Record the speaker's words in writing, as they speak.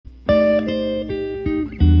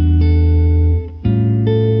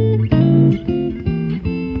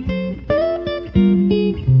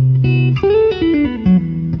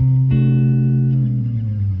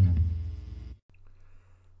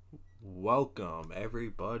Welcome,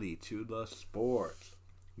 everybody, to the Sports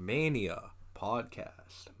Mania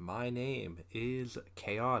podcast. My name is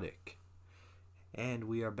Chaotic, and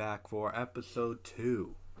we are back for episode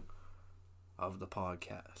 2 of the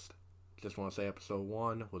podcast. Just want to say episode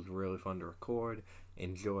 1 was really fun to record.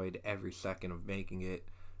 Enjoyed every second of making it.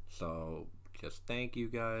 So, just thank you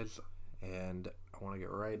guys, and I want to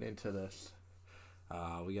get right into this.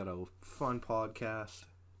 We got a fun podcast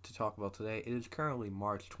to talk about today. It is currently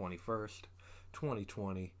March 21st,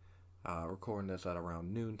 2020. Recording this at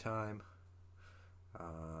around noontime.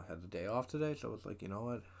 Had the day off today, so I was like, you know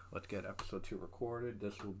what? Let's get episode 2 recorded.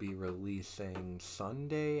 This will be releasing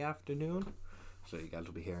Sunday afternoon, so you guys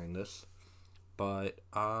will be hearing this. But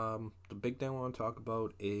the big thing I want to talk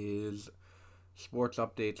about is sports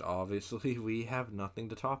updates. Obviously, we have nothing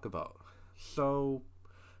to talk about. So,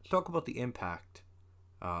 let's talk about the impact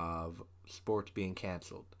of sports being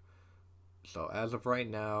canceled. So as of right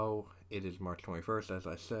now, it is March 21st, as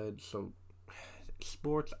I said. So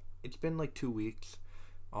sports, it's been like 2 weeks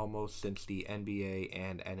almost since the NBA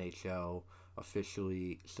and NHL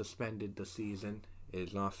officially suspended the season. It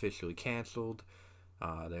is not officially canceled.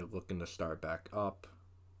 They're looking to start back up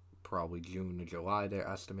probably June or July, they're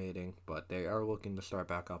estimating, but they are looking to start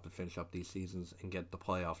back up and finish up these seasons and get the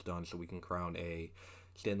playoffs done so we can crown a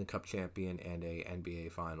Stanley Cup champion and a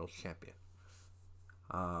NBA Finals champion.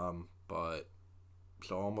 But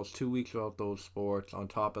so almost 2 weeks without those sports. On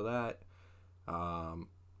top of that,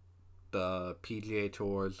 the PGA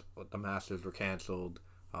tours, the Masters were canceled.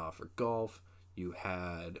 For golf, you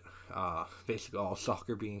had basically all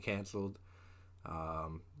soccer being canceled.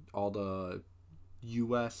 All the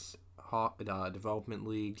U.S. development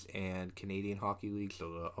leagues and Canadian hockey leagues,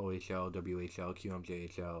 so the OHL, WHL,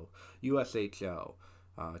 QMJHL, USHL,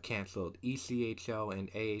 canceled. ECHL and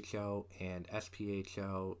AHL and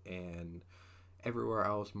SPHL and everywhere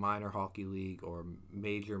else, minor hockey league or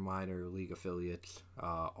major minor league affiliates,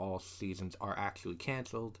 all seasons are actually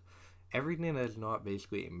canceled. Everything that is not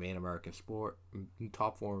basically a main American sport,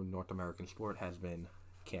 top form North American sport, has been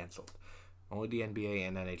canceled. Only the NBA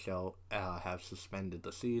and NHL have suspended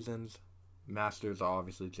the seasons. Masters are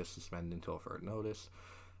obviously just suspended until further notice.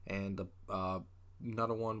 And the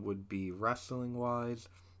another one would be wrestling-wise.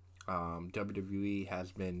 WWE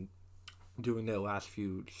has been doing their last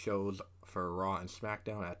few shows for Raw and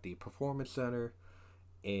SmackDown at the Performance Center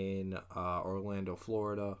in Orlando,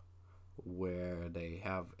 Florida, where they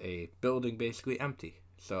have a building basically empty.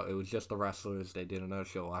 So it was just the wrestlers. They did another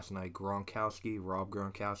show last night. Rob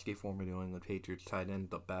Gronkowski, former New England Patriots tight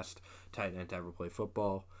end, the best tight end to ever play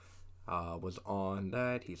football, was on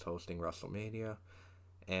that. He's hosting WrestleMania.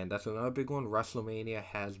 And that's another big one. WrestleMania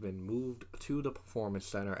has been moved to the Performance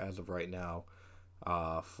Center as of right now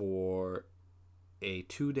for a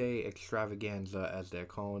 2-day extravaganza, as they're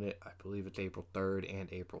calling it. I believe it's April 3rd and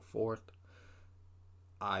April 4th.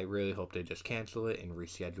 I really hope they just cancel it and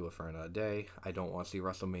reschedule it for another day. I don't want to see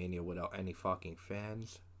WrestleMania without any fucking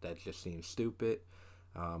fans. That just seems stupid.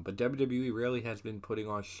 But WWE really has been putting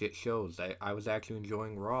on shit shows. I was actually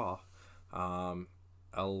enjoying Raw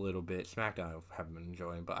a little bit. SmackDown I haven't been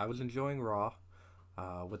enjoying, but I was enjoying Raw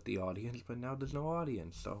with the audience, but now there's no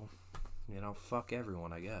audience. So, fuck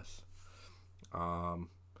everyone, I guess. And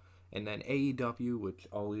then AEW, which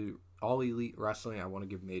All Elite Wrestling, I want to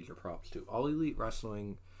give major props to. All Elite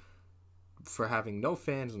Wrestling, for having no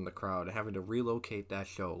fans in the crowd and having to relocate that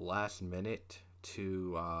show last minute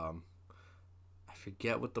to, I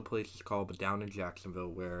forget what the place is called, but down in Jacksonville,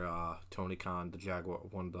 where Tony Khan,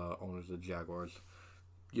 one of the owners of the Jaguars,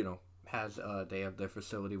 they have their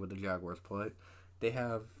facility where the Jaguars play. They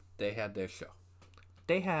had their show.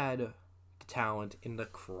 They had the talent in the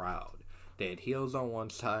crowd. They had heels on one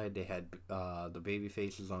side, they had the baby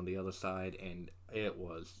faces on the other side, and it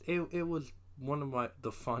was one of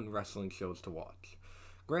the fun wrestling shows to watch.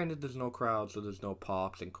 Granted, there's no crowd, so there's no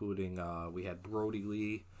pops, including we had Brody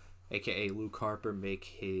Lee, aka Luke Harper, make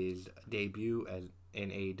his debut in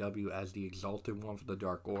AEW as the Exalted One for the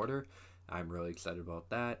Dark Order. I'm really excited about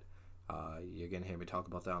that. You're going to hear me talk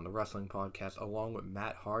about that on the wrestling podcast, along with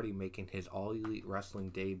Matt Hardy making his All Elite Wrestling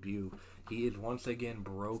debut. He is once again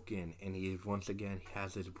broken, and he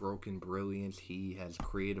has his broken brilliance. He has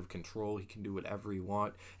creative control. He can do whatever he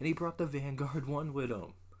wants, and he brought the Vanguard One with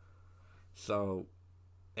him. So,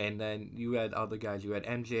 and then you had other guys. You had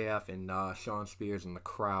MJF and Shawn Spears in the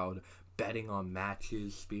crowd betting on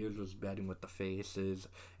matches. Spears was betting with the faces.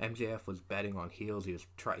 MJF was betting on heels.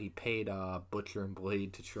 He paid Butcher and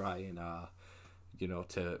Blade to try and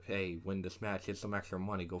win this match, get some extra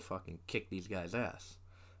money, go fucking kick these guys' ass.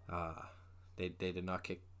 They did not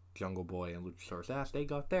kick Jungle Boy and Luchasaurus' ass. They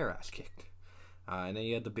got their ass kicked. And then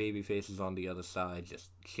you had the baby faces on the other side just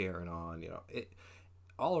cheering on. It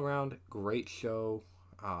all around great show.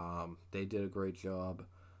 They did a great job.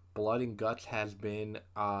 Blood and Guts has been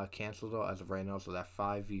canceled though as of right now, so that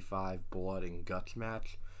 5v5 Blood and Guts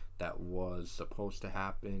match that was supposed to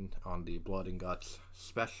happen on the Blood and Guts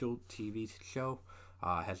special TV show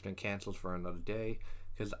has been canceled for another day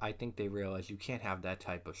because I think they realize you can't have that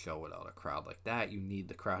type of show without a crowd like that. You need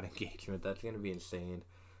the crowd engagement. That's going to be insane.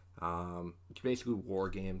 It's basically war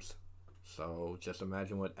games. So just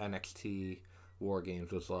imagine what NXT War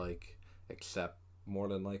Games was like, except more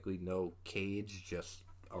than likely no cage, just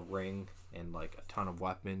a ring and like a ton of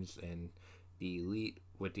weapons, and the Elite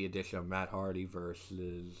with the addition of Matt Hardy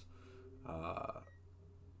versus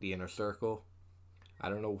the Inner Circle. I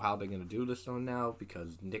don't know how they're gonna do this one now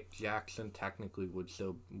because Nick Jackson technically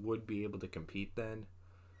would be able to compete then.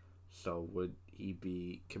 So would he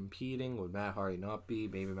be competing? Would Matt Hardy not be?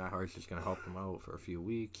 Maybe Matt Hardy's just gonna help him out for a few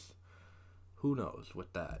weeks. Who knows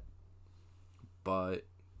with that? But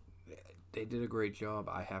they did a great job.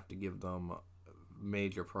 I have to give them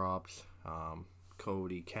major props.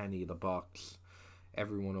 Cody, Kenny, the Bucks,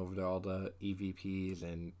 everyone over there, all the EVPs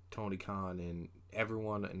and Tony Khan and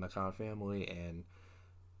everyone in the Khan family and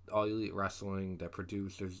All Elite Wrestling, their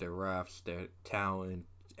producers, their refs, their talent,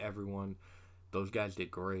 everyone. Those guys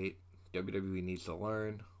did great. WWE needs to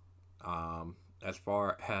learn. As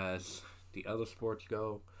far as the other sports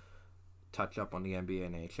go, touch up on the NBA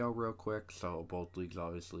and NHL real quick. So both leagues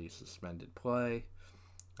obviously suspended play.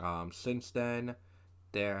 Since then,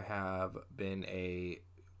 there have been a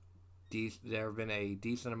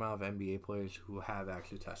decent amount of NBA players who have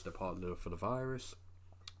actually tested positive for the virus.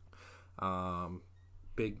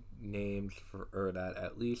 Big names for that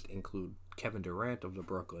at least include Kevin Durant of the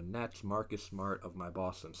Brooklyn Nets, Marcus Smart of my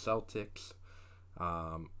Boston Celtics,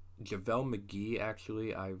 JaVale McGee,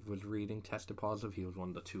 actually, I was reading, tested positive. He was one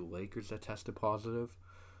of the 2 Lakers that tested positive.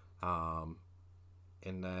 And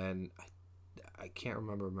then I can't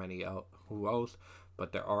remember who else,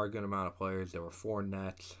 but there are a good amount of players. There were 4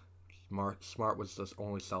 Nets. Smart was the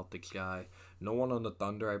only Celtics guy. No one on the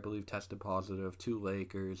Thunder, I believe, tested positive. 2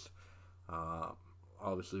 Lakers.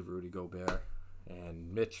 Obviously, Rudy Gobert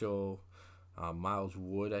and Mitchell. Miles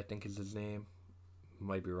Wood, I think is his name.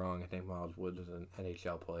 Might be wrong. I think Miles Wood is an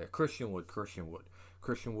NHL player. Christian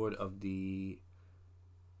Wood of the,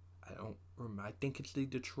 I don't remember. I think it's the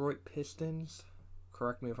Detroit Pistons.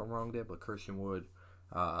 Correct me if I'm wrong there, but Christian Wood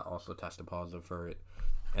also tested positive for it.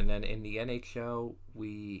 And then in the NHL,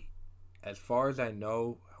 we, as far as I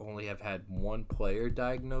know, only have had 1 player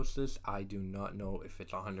diagnosis. I do not know if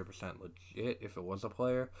it's 100% legit, if it was a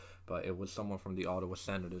player, but it was someone from the Ottawa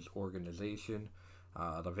Senators organization.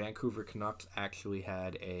 The Vancouver Canucks actually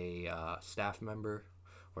had a staff member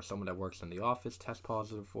or someone that works in the office test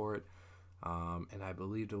positive for it. And I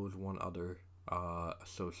believe there was one other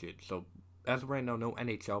associate. So as of right now, no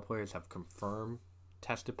NHL players have confirmed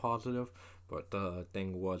tested positive, but the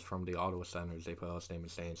thing was from the Ottawa Senators. They put out a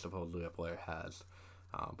statement saying supposedly a player has.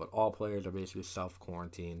 But all players are basically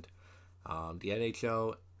self-quarantined. The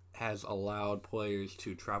NHL has allowed players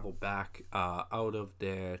to travel back out of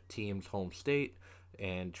their team's home state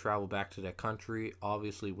and travel back to their country,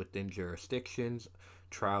 obviously within jurisdictions.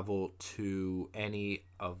 Travel to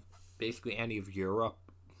basically any of Europe,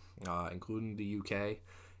 including the UK,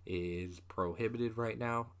 is prohibited right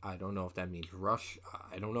now. I don't know if that means Russia.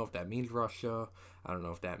 I don't know if that means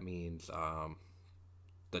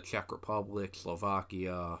the Czech Republic,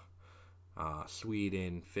 Slovakia,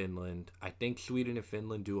 Sweden, Finland. I think Sweden and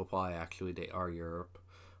Finland do apply, actually. They are Europe.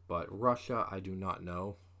 But Russia, I do not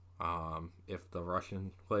know. If the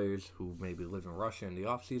Russian players who maybe live in Russia in the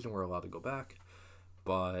off-season were allowed to go back.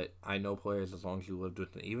 But I know players, as long as you lived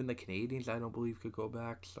within, even the Canadians, I don't believe could go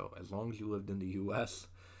back. So as long as you lived in the U.S.,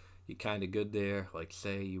 you're kind of good there. Like,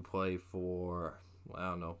 say you play for, I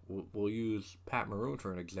don't know, we'll use Pat Maroon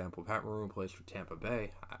for an example. Pat Maroon plays for Tampa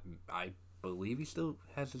Bay. I believe he still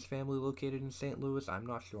has his family located in St. Louis. I'm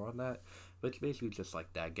not sure on that. But it's basically just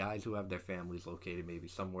like that. Guys who have their families located maybe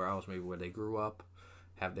somewhere else, maybe where they grew up,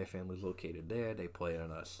 have their families located there. They play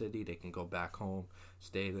in a city. They can go back home,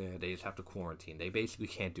 stay there. They just have to quarantine. They basically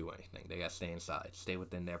can't do anything. They got to stay inside, stay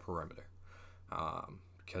within their perimeter.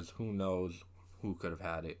 Because who knows who could have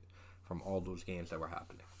had it from all those games that were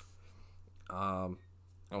happening. I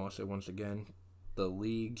want to say once again, the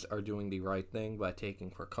leagues are doing the right thing by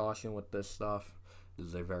taking precaution with this stuff. This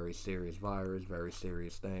is a very serious virus, very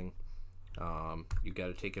serious thing. You got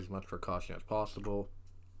to take as much precaution as possible.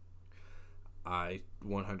 I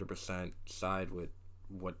 100% side with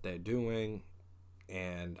what they're doing,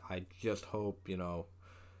 and I just hope,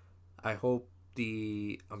 I hope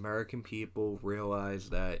the American people realize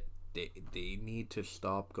that they need to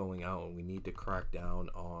stop going out, and we need to crack down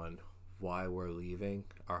on why we're leaving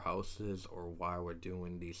our houses or why we're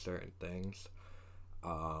doing these certain things.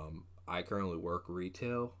 I currently work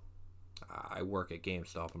retail. I work at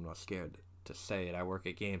GameStop. I'm not scared to say it. I work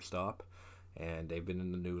at GameStop, and they've been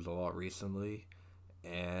in the news a lot recently.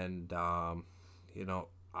 And you know,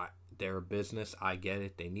 they're a business. I get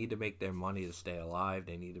it. They need to make their money to stay alive.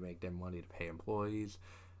 They need to make their money to pay employees.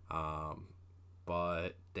 Um,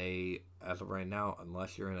 but they, as of right now,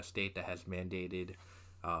 unless you're in a state that has mandated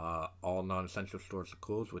all non-essential stores to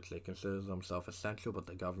close, which they consider themselves essential, but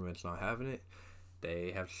the government's not having it,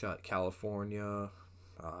 they have shut California,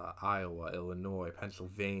 Iowa, Illinois,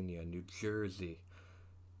 Pennsylvania, New Jersey,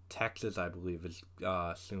 Texas. I believe is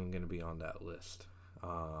soon going to be on that list.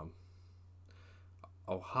 Um,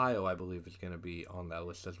 Ohio, I believe, is going to be on that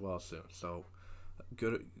list as well soon. So,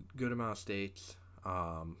 good amount of states.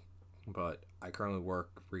 But I currently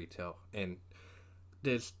work retail, and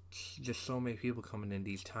there's just so many people coming in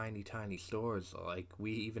these tiny, tiny stores. Like,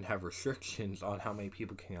 we even have restrictions on how many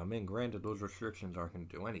people can come in. Granted, those restrictions aren't going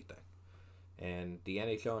to do anything. And the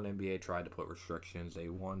NHL and NBA tried to put restrictions. They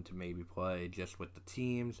wanted to maybe play just with the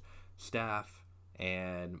teams, staff,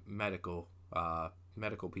 and medical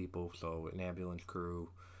people. So an ambulance crew,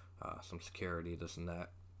 some security, this and that.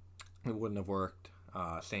 It wouldn't have worked.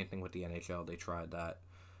 Same thing with the NHL. They tried that.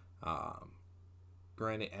 Um,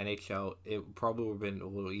 Granted, NHL, it probably would have been a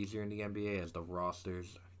little easier in the NBA as the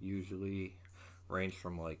rosters usually range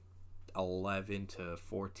from like 11 to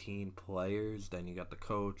 14 players. Then you got the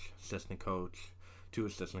coach, assistant coach, two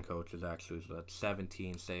assistant coaches actually. So that's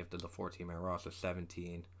 17. Say if there's a 14-man roster,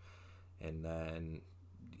 17. And then,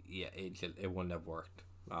 yeah, it wouldn't have worked.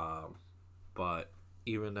 But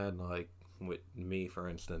even then, like with me, for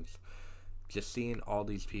instance, just seeing all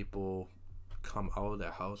these people come out of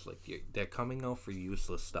their house, like they're coming out for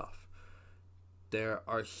useless stuff. There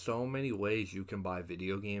are so many ways you can buy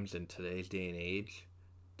video games in today's day and age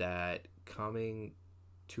that coming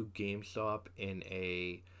to GameStop in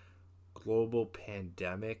a global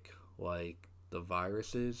pandemic like the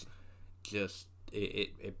viruses, just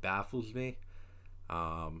it baffles me.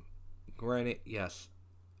 Um, Granted, yes,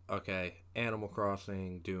 okay, Animal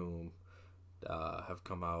Crossing, Doom have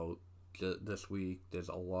come out this week. There's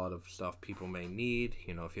a lot of stuff people may need.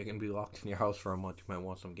 You know, if you're going to be locked in your house for a month, you might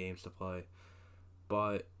want some games to play.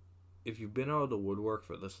 But if you've been out of the woodwork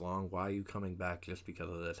for this long, why are you coming back just because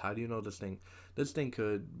of this? How do you know this thing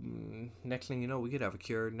could, next thing you know, we could have a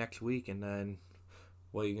cure next week, and then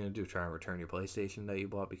what are you going to do? Try and return your PlayStation that you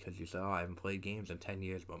bought because you said, oh, I haven't played games in 10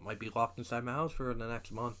 years, but might be locked inside my house for the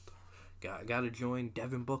next month. Got to join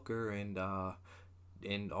Devin Booker and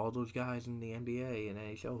all those guys in the NBA and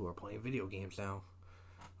NHL who are playing video games now.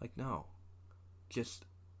 Like, no. Just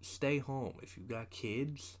stay home. If you got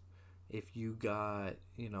kids, if you got,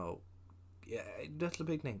 yeah, that's the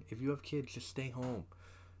big thing. If you have kids, just stay home.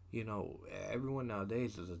 You know, everyone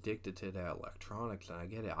nowadays is addicted to their electronics, and I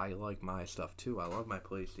get it. I like my stuff too. I love my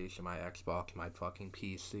PlayStation, my Xbox, my fucking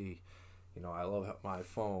PC. You know, I love my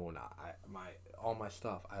phone, all my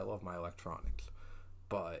stuff. I love my electronics.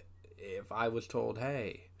 But if I was told,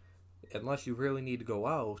 hey, unless you really need to go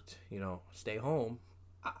out, stay home,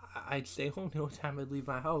 I'd stay home. The only time I'd leave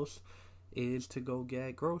my house is to go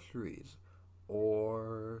get groceries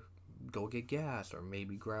or go get gas or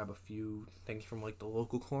maybe grab a few things from like the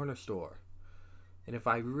local corner store. And if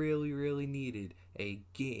I really, really needed a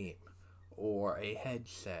game or a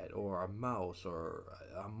headset or a mouse or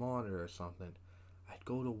a monitor or something, I'd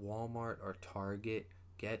go to Walmart or Target,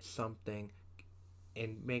 get something,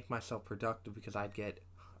 and make myself productive because I'd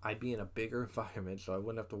be in a bigger environment, so I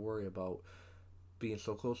wouldn't have to worry about being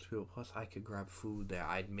so close to people. Plus, I could grab food there.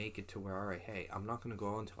 I'd make it to where, all right, hey, I'm not going to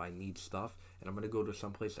go until I need stuff, and I'm going to go to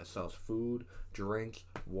some place that sells food, drinks,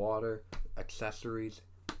 water, accessories,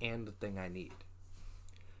 and the thing I need.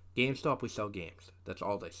 GameStop, we sell games. That's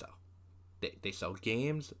all they sell. They sell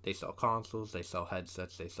games, they sell consoles, they sell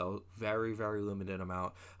headsets, they sell very, very limited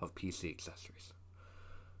amount of PC accessories.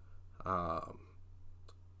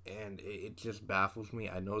 And it just baffles me.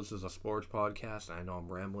 I know this is a sports podcast, and I know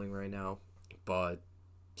I'm rambling right now, but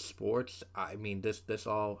sports, I mean, this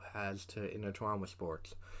all has to intertwine with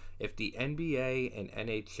sports. If the NBA and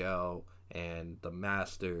NHL and the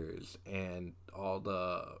Masters and all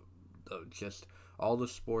the all the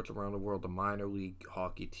sports around the world, the minor league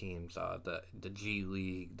hockey teams, the G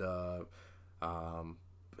League,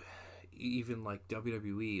 even like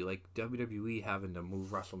WWE having to move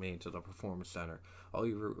WrestleMania to the Performance Center,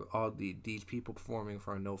 these people performing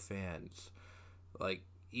for no fans, like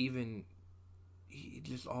even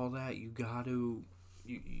just all that you gotta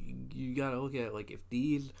look at it, like, if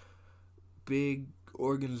these big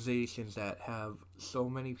organizations that have so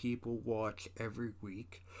many people watch every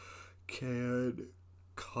week can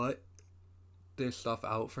cut this stuff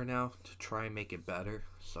out for now to try and make it better,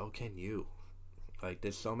 so can you. Like,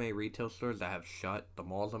 there's so many retail stores that have shut. The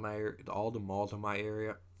malls in my area, all the malls in my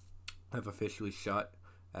area have officially shut.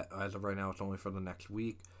 As of right now, it's only for the next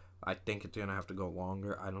week. I think it's gonna have to go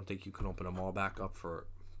longer. I don't think you can open a mall back up for,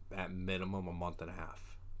 at minimum, a month and a half,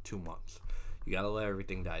 2 months. You gotta let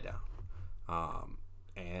everything die down.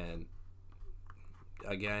 And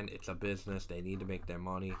again, it's a business. They need to make their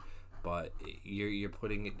money, but they're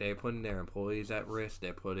putting their employees at risk.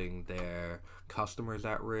 They're putting their customers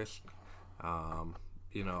at risk.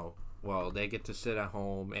 Well, they get to sit at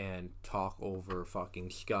home and talk over fucking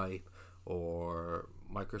Skype or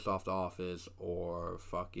Microsoft Office or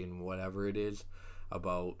fucking whatever it is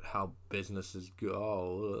about how businesses go.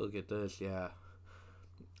 Oh, look at this, yeah.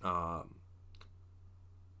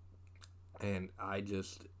 And I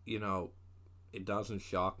just, it doesn't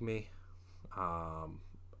shock me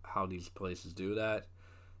how these places do that.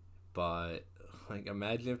 But, like,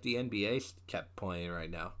 imagine if the NBA kept playing right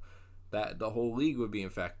now. That the whole league would be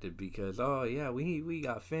infected because, oh yeah, we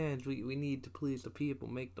got fans, we need to please the people,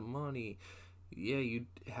 make the money. Yeah, you'd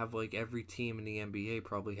have, like, every team in the NBA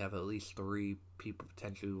probably have at least 3 people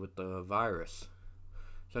potentially with the virus.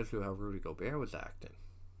 Especially how Rudy Gobert was acting.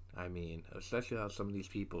 I mean, especially how some of these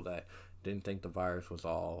people that didn't think the virus was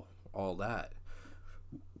all that.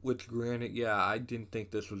 Which, granted, yeah, I didn't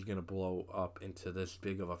think this was going to blow up into this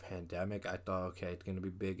big of a pandemic. I thought, okay, it's going to be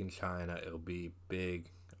big in China. It'll be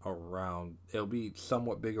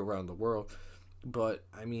somewhat big around the world. But,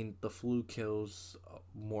 I mean, the flu kills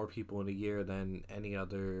more people in a year than any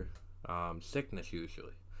other sickness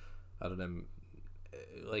usually. Other than,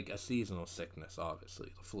 like, a seasonal sickness,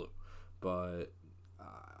 obviously, the flu. But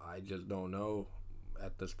I just don't know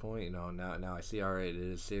at this point. Now I see, all right, it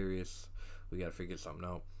is serious. We got to figure something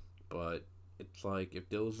out. But it's like, if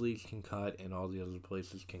those leagues can cut and all the other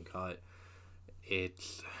places can cut, it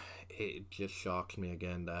just shocks me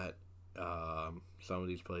again that some of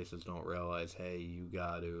these places don't realize, hey, you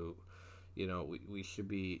got to, we should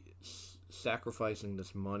be sacrificing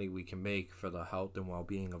this money we can make for the health and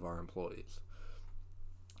well-being of our employees.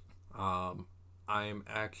 I'm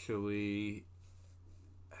actually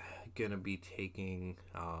gonna be taking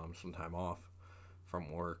some time off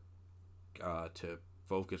from work to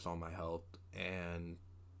focus on my health and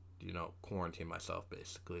quarantine myself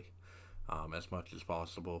basically as much as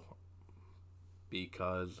possible,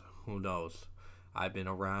 because who knows, I've been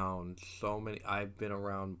around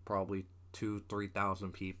probably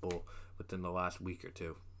 2,000-3,000 people within the last week or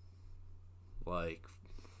two. Like,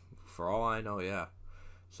 for all I know, yeah,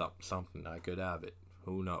 something I could have it.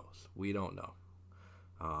 Who knows? We don't know.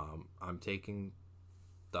 I'm taking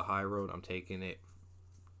the high road. I'm taking it,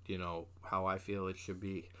 how I feel it should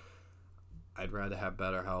be. I'd rather have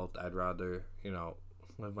better health. I'd rather,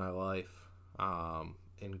 live my life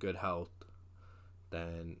in good health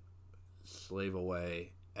than slave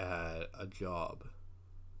away at a job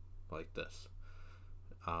like this.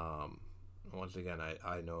 Once again,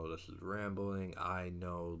 I know this is rambling. I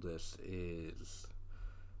know this is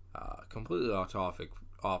completely off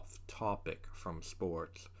topic from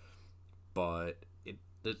sports, but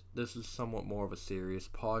this is somewhat more of a serious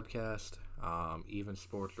podcast, even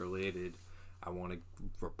sports related. I want to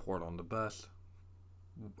report on the best.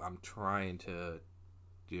 I'm trying to,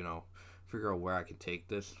 figure out where I can take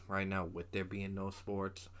this right now with there being no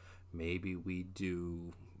sports. Maybe we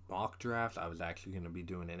do mock drafts. I was actually going to be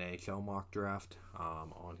doing an NHL mock draft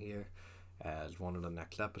on here as one of the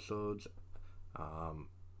next episodes.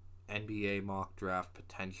 NBA mock draft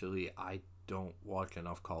potentially. I don't watch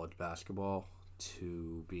enough college basketball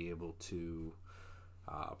to be able to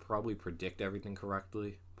probably predict everything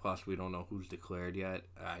correctly. Plus, we don't know who's declared yet.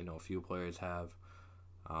 I know a few players have,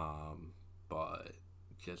 but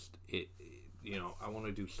just I want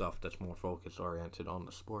to do stuff that's more focus oriented on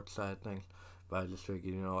the sports side of things. But I just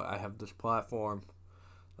figured, I have this platform.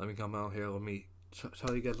 Let me come out here. Let me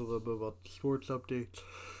tell you guys a little bit about the sports updates.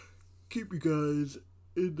 Keep you guys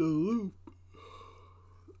in the loop.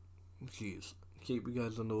 Jeez. Keep you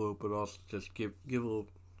guys in the loop, but also just give a little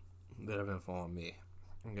bit of info on me.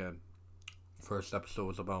 Again, first episode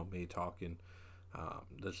was about me talking.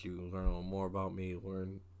 This you learn a little more about me,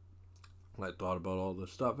 learn what I thought about all the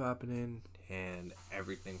stuff happening and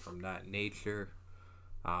everything from that nature.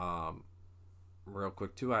 Real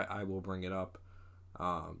quick too, I will bring it up.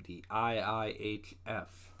 The IIHF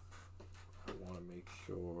want to make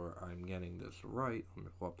sure I'm getting this right. I'm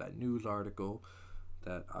going to pull up that news article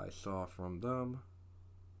that I saw from them.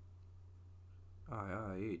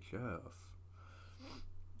 IIHF.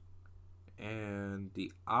 And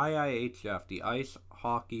the IIHF, the Ice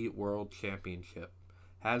Hockey World Championship,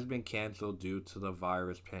 has been canceled due to the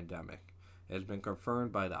virus pandemic. It has been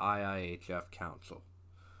confirmed by the IIHF Council.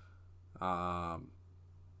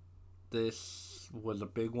 This was a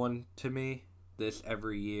big one to me. This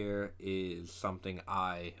every year is something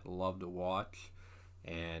I love to watch,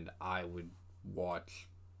 and I would watch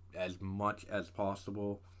as much as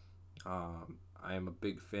possible. I am a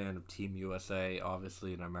big fan of Team USA,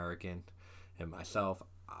 obviously an American, and myself.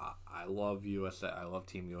 I love USA. I love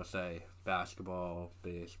Team USA. Basketball,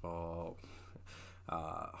 baseball,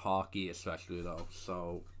 hockey, especially though.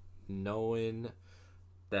 So knowing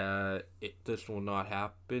that this will not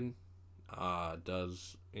happen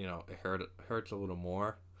does it hurts a little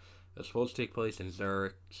more. It's supposed to take place in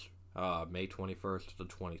Zurich, May 21st to the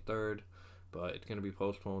 23rd, but it's going to be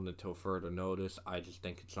postponed until further notice. I just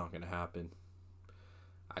think it's not going to happen.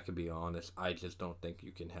 I could be honest. I just don't think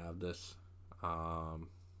you can have this.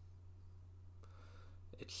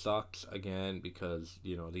 It sucks again because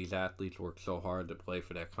these athletes work so hard to play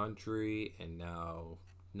for their country, and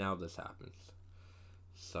now this happens.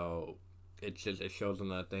 So it shows them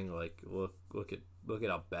that thing like look at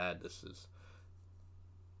how bad this is.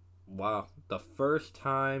 Wow, the first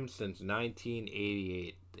time since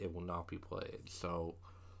 1988 it will not be played. So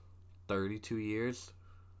 32 years.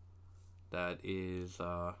 That is it's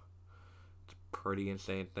a pretty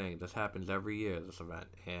insane thing. This happens every year, this event,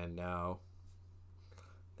 and now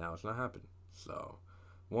it's not happening. So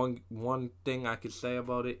one thing I could say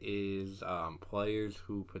about it is players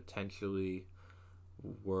who potentially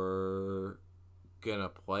were gonna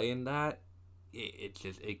play in that,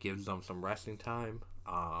 it gives them some resting time.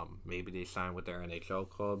 Maybe they sign with their NHL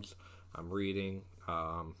clubs. I'm reading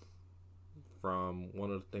from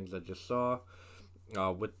one of the things I just saw.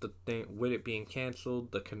 With it being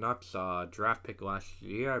canceled, the Canucks draft pick last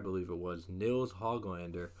year, I believe it was, Nils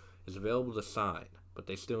Hoglander, is available to sign, but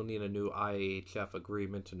they still need a new IIHF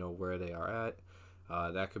agreement to know where they are at.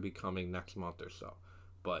 That could be coming next month or so.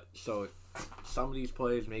 But so some of these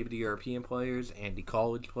players, maybe the European players and the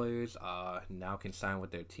college players, now can sign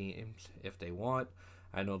with their teams if they want.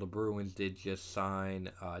 I know the Bruins did just sign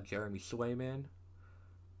Jeremy Swayman,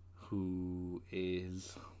 who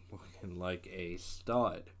is looking like a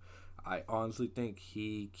stud. I honestly think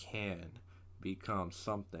he can become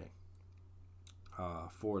something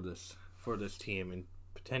for this team and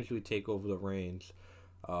potentially take over the reins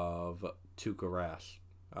of Tuukka Rask,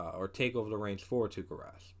 or take over the reins for Tuukka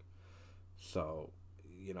Rask. So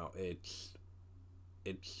it's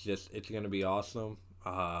going to be awesome.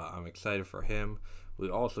 I'm excited for him. We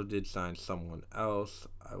also did sign someone else.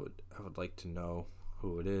 I would like to know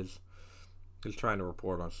who it is. Just trying to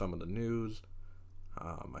report on some of the news.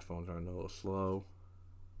 My phone's running a little slow.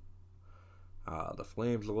 The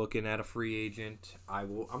Flames are looking at a free agent.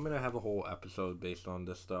 I'm gonna have a whole episode based on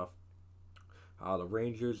this stuff. The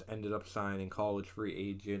Rangers ended up signing college free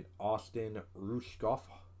agent Austin Rushkoff.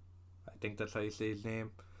 I think that's how you say his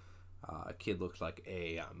name. Kid looks like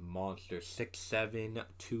a monster, 6'7",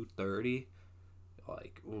 230.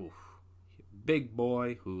 Like, ooh, big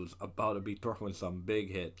boy who's about to be throwing some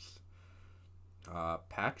big hits.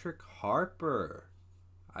 Patrick Harper.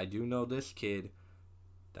 I do know this kid.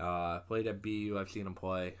 Played at BU. I've seen him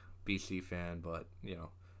play. BC fan, but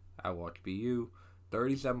I watch BU.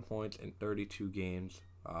 37 points in 32 games.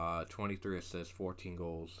 23 assists, 14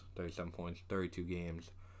 goals, 37 points, 32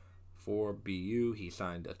 games. For BU, he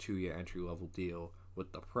signed a 2-year entry-level deal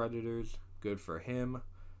with the Predators. Good for him.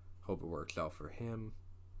 Hope it works out for him.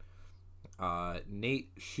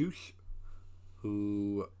 Nate Schuch,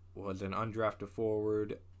 who was an undrafted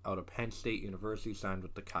forward out of Penn State University, signed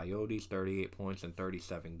with the Coyotes, 38 points in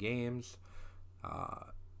 37 games.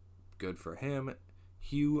 Good for him.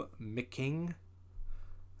 Hugh McKing.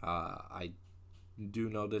 I do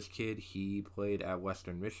know this kid. He played at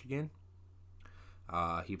Western Michigan.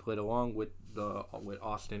 He played along with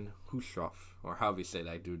Austin Rushkoff, or however you say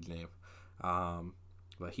that dude's name.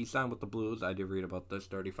 But he signed with the Blues. I did read about this.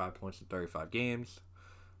 35 points in 35 games.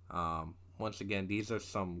 Once again, these are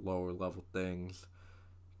some lower level things.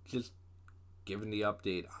 Just giving the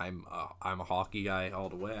update. I'm a hockey guy all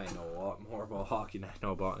the way. I know a lot more about hockey than I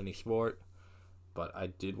know about any sport. But I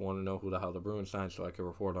did want to know who the hell the Bruins signed so I could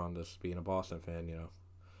report on this, being a Boston fan,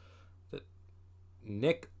 That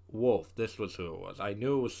Nick Wolf, this was who it was. I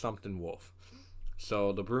knew it was something Wolf.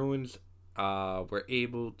 So the Bruins were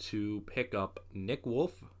able to pick up Nick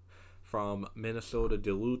Wolf from Minnesota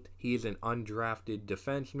Duluth. He's an undrafted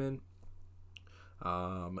defenseman.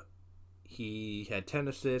 He had 10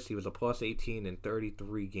 assists. He was a plus 18 in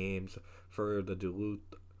 33 games for the Duluth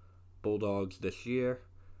Bulldogs this year.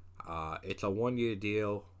 It's a 1-year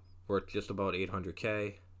deal worth just about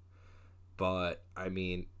 $800K. But, I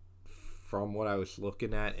mean, from what I was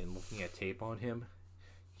looking at and looking at tape on him,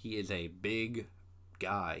 he is a big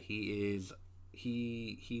guy. He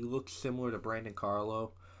looks similar to Brandon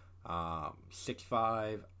Carlo. 6'5",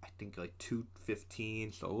 I think like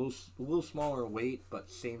 215, so a little smaller weight,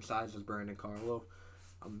 but same size as Brandon Carlo.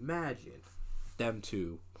 Imagine them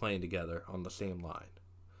two playing together on the same line.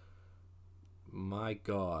 My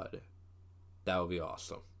God, that would be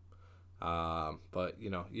awesome. But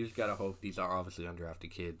you just gotta hope. These are obviously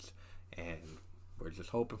undrafted kids, and we're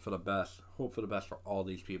just hoping for the best. Hope for the best for all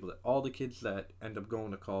these people, all the kids that end up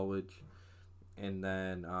going to college, and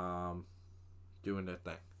then doing their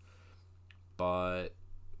thing. But,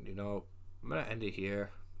 I'm going to end it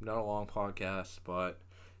here. Not a long podcast, but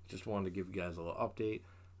just wanted to give you guys a little update.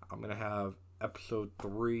 I'm going to have episode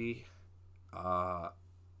 3 out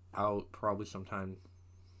probably sometime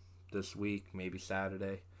this week, maybe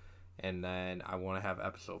Saturday. And then I want to have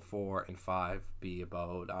episode 4 and 5 be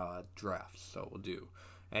about drafts. So we'll do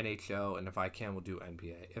NHL, and if I can, we'll do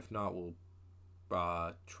NBA. If not, we'll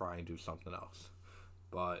try and do something else.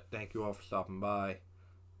 But thank you all for stopping by.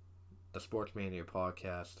 The Sports Mania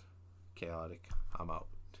podcast. Chaotic. I'm out.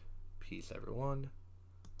 Peace, everyone.